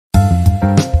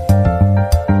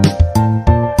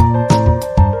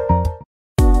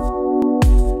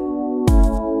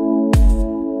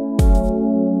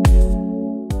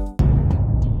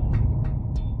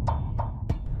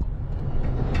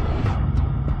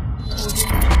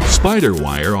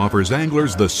SpiderWire offers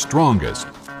anglers the strongest,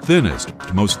 thinnest,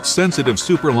 most sensitive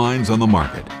superlines on the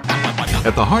market.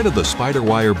 At the heart of the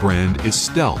SpiderWire brand is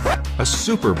Stealth, a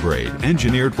super braid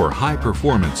engineered for high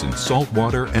performance in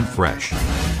saltwater and fresh.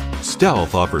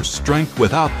 Stealth offers strength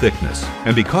without thickness,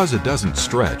 and because it doesn't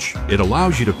stretch, it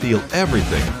allows you to feel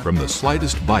everything from the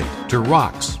slightest bite to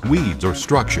rocks, weeds, or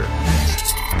structure.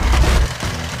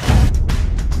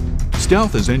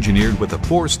 Stealth is engineered with a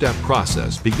 4-step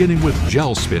process beginning with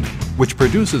gel spinning, which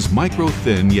produces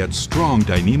micro-thin yet strong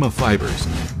Dyneema fibers.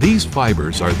 These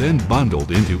fibers are then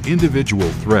bundled into individual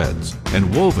threads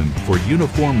and woven for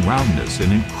uniform roundness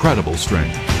and incredible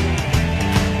strength.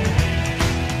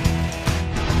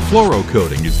 Fluoro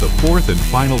coating is the 4th and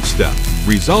final step,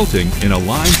 resulting in a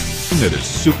line that is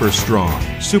super strong,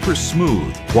 super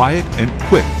smooth, quiet, and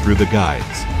quick through the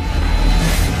guides.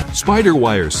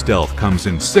 SpiderWire Stealth comes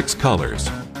in 6 colors: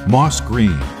 moss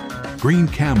green, green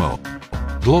camo,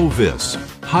 glow vis,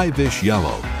 high vis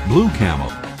yellow, blue camo,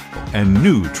 and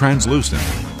new translucent.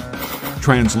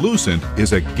 Translucent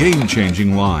is a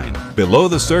game-changing line. Below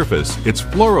the surface, its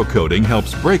fluoro coating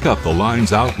helps break up the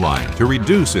line's outline to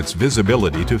reduce its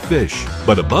visibility to fish.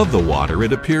 But above the water,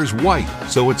 it appears white,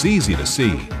 so it's easy to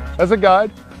see. As a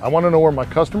guide, I want to know where my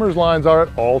customers' lines are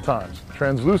at all times.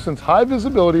 Translucent's high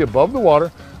visibility above the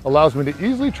water allows me to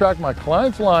easily track my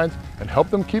clients' lines and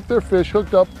help them keep their fish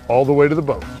hooked up all the way to the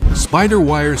boat.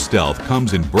 SpiderWire Stealth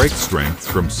comes in break strengths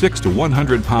from 6 to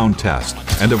 100-pound test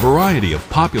and a variety of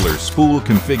popular spool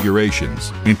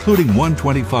configurations, including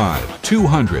 125,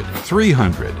 200,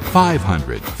 300,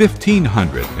 500,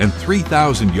 1500, and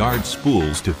 3,000 yard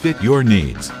spools to fit your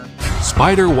needs.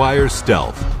 SpiderWire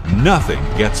Stealth. Nothing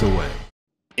gets away.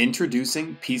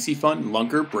 Introducing Piscifun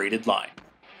Lunker Braided Line.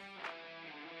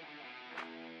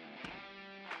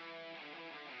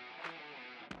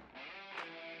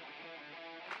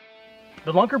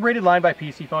 The Lunker Braided line by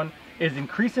Piscifun is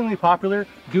increasingly popular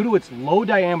due to its low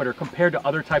diameter compared to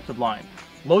other types of line.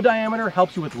 Low diameter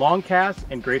helps you with long casts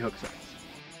and great hook sets.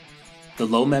 The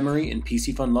low memory in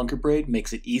Piscifun Lunker Braid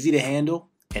makes it easy to handle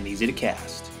and easy to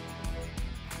cast.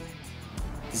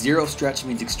 Zero stretch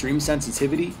means extreme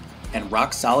sensitivity and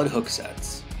rock solid hook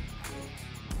sets.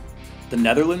 The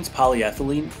Netherlands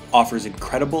polyethylene offers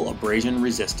incredible abrasion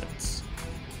resistance.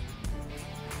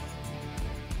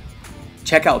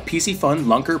 Check out Piscifun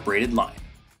Lunker Braided line.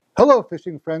 Hello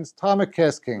fishing friends, Tom at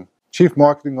KastKing, Chief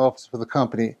Marketing Officer for the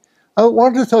company. I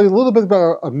wanted to tell you a little bit about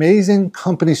our amazing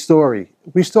company story.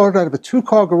 We started out of a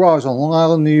 2-car garage on Long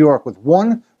Island, New York with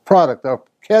one product, our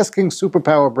KastKing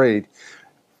Superpower Braid.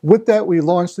 With that, we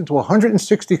launched into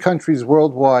 160 countries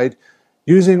worldwide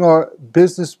using our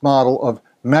business model of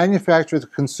manufacturer to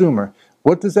consumer.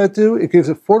 What does that do? It gives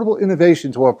affordable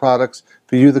innovation to our products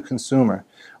for you, the consumer.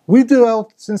 We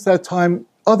developed since that time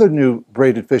other new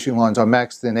braided fishing lines, our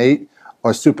Max Thin 8,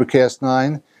 our Supercast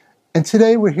 9, and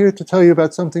today we're here to tell you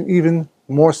about something even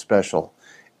more special.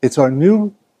 It's our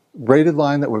new braided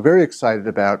line that we're very excited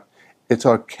about. It's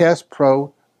our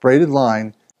KastPro braided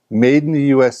line made in the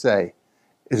USA.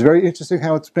 It's very interesting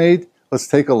how it's made. Let's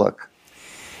take a look.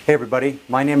 Hey everybody,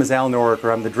 my name is Al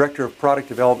Noriker. I'm the Director of Product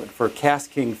Development for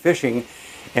KastKing Fishing,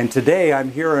 and today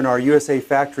I'm here in our USA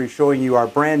factory showing you our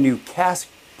brand new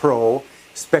KastPro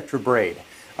Spectra Braid.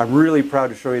 I'm really proud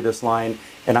to show you this line,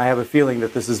 and I have a feeling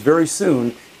that this is very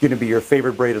soon going to be your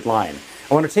favorite braided line.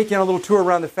 I want to take you on a little tour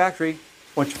around the factory.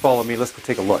 Why don't you follow me? Let's go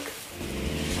take a look.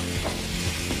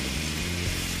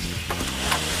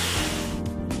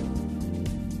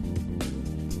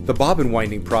 The bobbin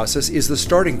winding process is the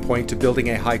starting point to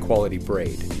building a high-quality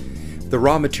braid. The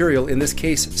raw material, in this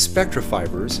case Spectra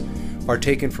fibers, are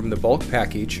taken from the bulk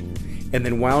package and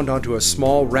then wound onto a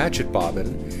small ratchet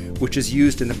bobbin, which is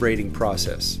used in the braiding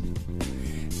process.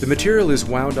 The material is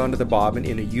wound onto the bobbin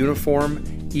in a uniform,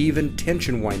 even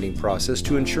tension winding process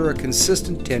to ensure a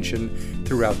consistent tension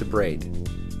throughout the braid.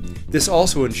 This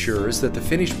also ensures that the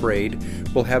finished braid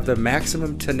will have the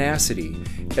maximum tenacity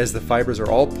as the fibers are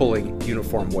all pulling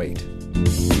uniform weight.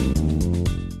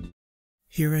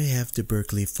 Here I have the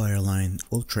Berkley FireLine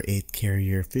Ultra 8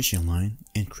 carrier fishing line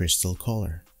in crystal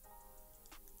color.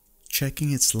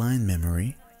 Checking its line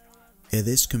memory, it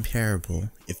is comparable,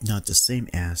 if not the same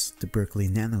as, the Berkley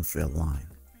Nanofill line.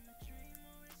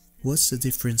 What's the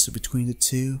difference between the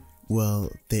two?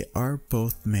 Well, they are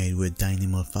both made with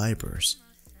Dyneema fibers,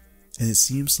 and it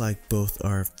seems like both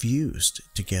are fused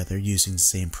together using the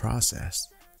same process.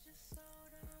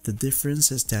 The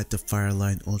difference is that the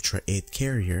FireLine Ultra 8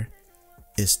 carrier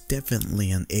is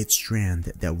definitely an 8 strand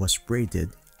that was braided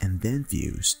and then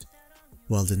fused,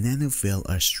 while the Nanofill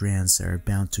are strands that are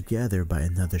bound together by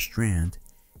another strand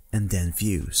and then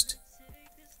fused.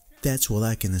 That's what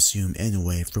I can assume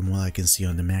anyway from what I can see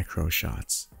on the macro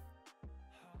shots.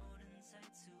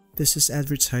 This is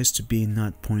advertised to be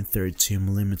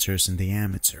 0.32mm in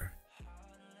diameter,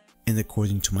 and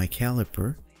according to my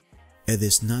caliper, it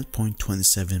is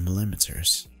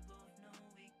 0.27mm.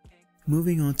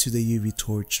 Moving on to the UV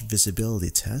torch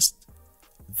visibility test,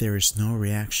 there is no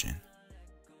reaction.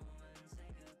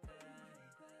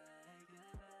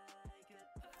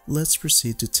 Let's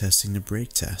proceed to testing the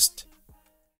break test.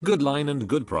 Good line and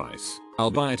good price. I'll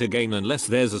buy it again unless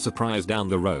there's a surprise down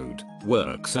the road.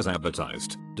 Works as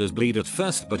advertised. Does bleed at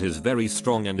first but is very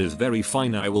strong and is very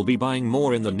fine. I will be buying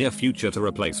more in the near future to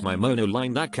replace my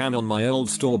monoline that can on my old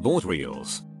store-bought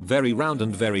reels. Very round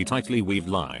and very tightly weaved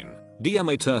line.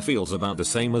 Diameter feels about the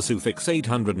same as Sufix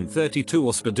 832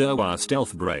 or SpiderWire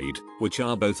Stealth Braid, which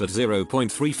are both at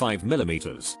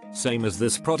 0.35mm, same as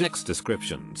this project's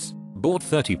descriptions. Bought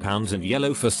 £30 in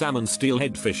yellow for salmon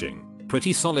steelhead fishing.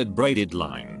 Pretty solid braided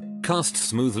line. Casts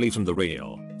smoothly from the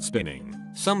reel. Spinning.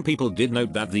 Some people did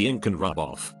note that the ink can rub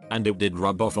off, and it did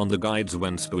rub off on the guides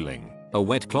when spooling. A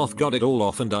wet cloth got it all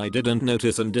off and I didn't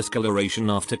notice any discoloration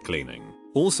after cleaning.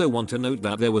 Also want to note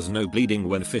that there was no bleeding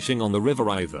when fishing on the river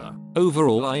either.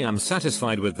 Overall I am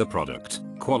satisfied with the product.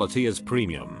 Quality is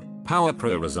premium.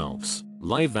 PowerPro results.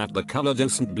 Live that the color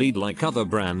doesn't bleed like other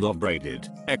brand of braided.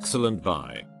 Excellent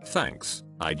buy. Thanks.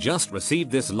 I just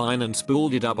received this line and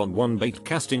spooled it up on one bait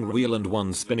casting reel and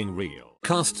one spinning reel.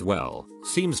 Casts well,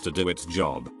 seems to do its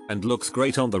job, and looks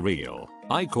great on the reel.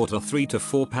 I caught a 3 to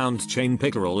 4 pound chain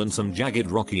pickerel in some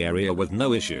jagged rocky area with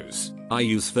no issues. I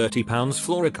use 30 pounds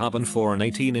fluorocarbon for an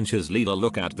 18 inches leader.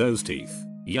 Look at those teeth.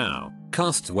 Yow.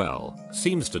 Casts well,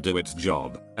 seems to do its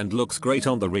job, and looks great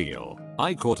on the reel.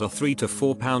 I caught a 3 to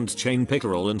 4 pound chain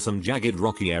pickerel in some jagged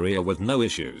rocky area with no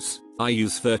issues. I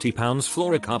use 30 pounds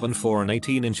fluorocarbon for an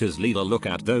 18 inches leader. Look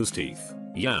at those teeth.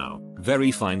 Yow.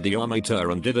 Very fine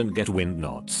diameter and didn't get wind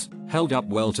knots. Held up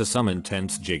well to some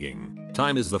intense jigging.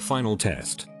 Time is the final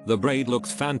test. The braid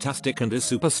looks fantastic and is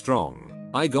super strong.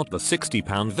 I got the 60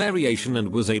 pound variation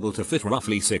and was able to fit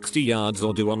roughly 60 yards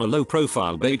or do on a low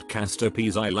profile bait caster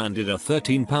piece. I landed a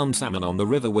 13 pound salmon on the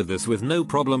river with this with no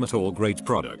problem at all. Great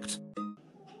product.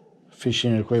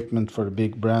 Fishing equipment for the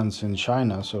big brands in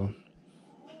China, so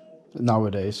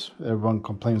nowadays everyone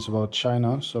complains about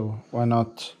China, so why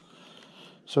not?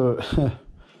 So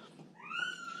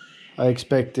I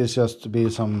expect this just to be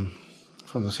some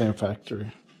from the same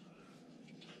factory.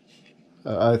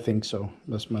 I think so.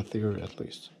 That's my theory, at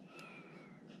least.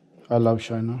 I love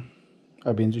China.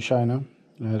 I've been to China.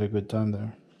 I had a good time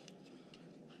there.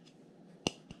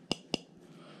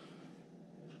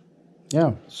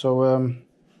 Yeah, so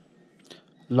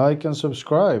like and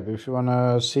subscribe if you want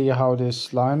to see how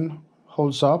this line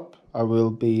holds up. I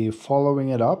will be following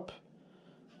it up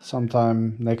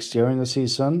sometime next year in the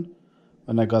season.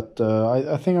 And I got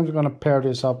I think I'm going to pair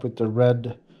this up with the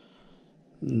red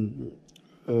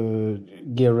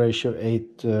gear ratio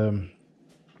 8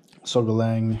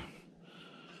 Sougayilang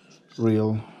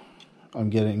reel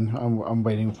I'm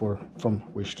waiting for from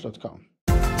wish.com.